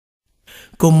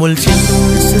Como el cielo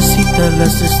necesita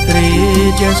las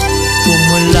estrellas,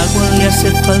 como el agua le hace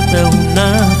falta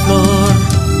una flor,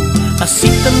 así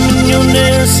también yo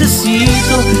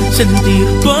necesito sentir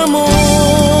tu amor.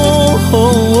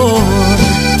 Como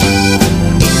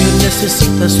un niño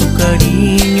necesita su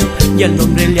cariño y al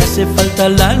hombre le hace falta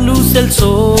la luz del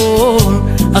sol,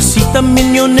 así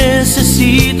también yo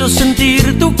necesito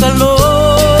sentir tu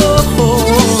calor.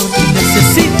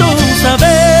 Necesito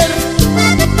saber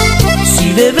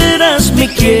si de veras me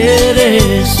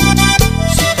quieres,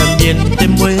 si también te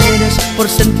mueres por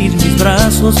sentir mis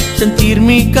brazos, sentir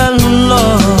mi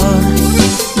calor.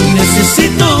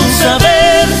 Necesito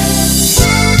saber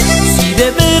si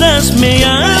de veras me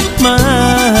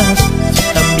amas, si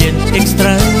también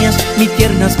extrañas mis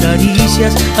tiernas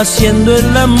caricias haciendo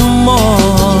el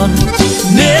amor.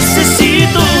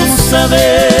 Necesito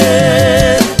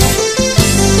saber.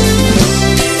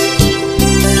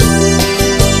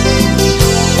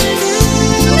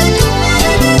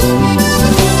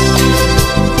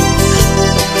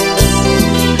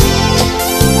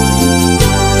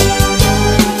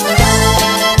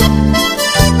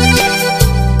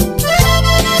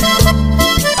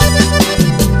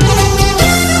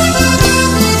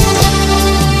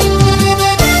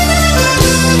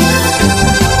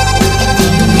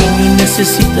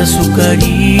 Necesita su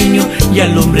cariño y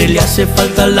al hombre le hace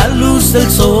falta la luz del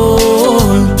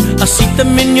sol, así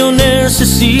también yo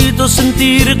necesito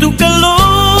sentir tu calor.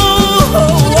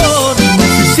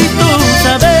 Necesito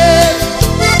saber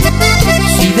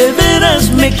si de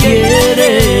veras me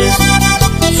quieres,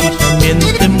 si también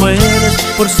te mueres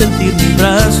por sentir mis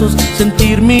brazos,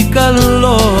 sentir mi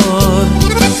calor.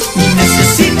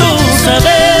 Necesito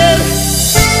saber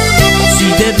si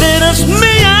de veras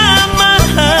me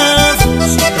amas,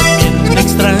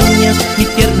 extrañas mis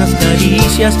tiernas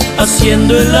caricias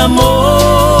haciendo el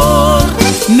amor.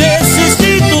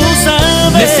 Necesito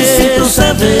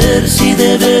saber si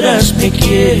de veras me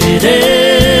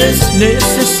quieres.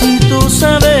 Necesito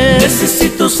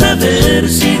saber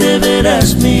si de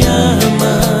veras me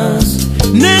amas.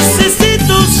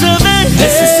 Necesito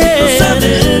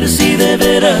saber si de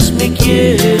veras me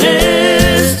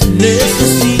quieres.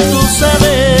 Necesito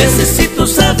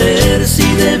saber si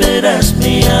de veras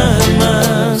me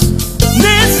amas.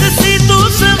 Necesito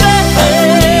saber. I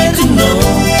need to know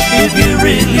if you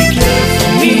really care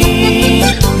for me.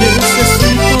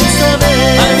 Necesito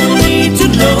saber. I need to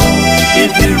know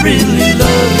if you really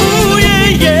love me. Oh yeah,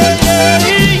 yeah,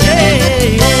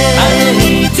 yeah, yeah. I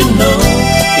need to know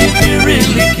if you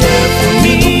really care for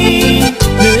me.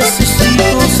 Necesito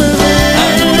saber. I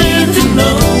need to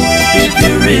know if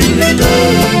you really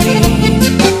love me.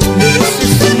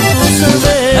 Necesito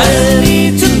saber. I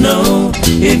need to know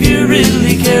if you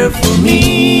really care for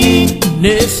me.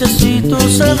 Necesito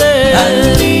saber. I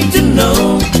need to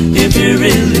know if you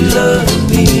really love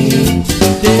me.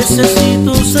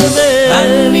 Necesito saber.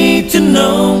 I need to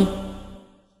know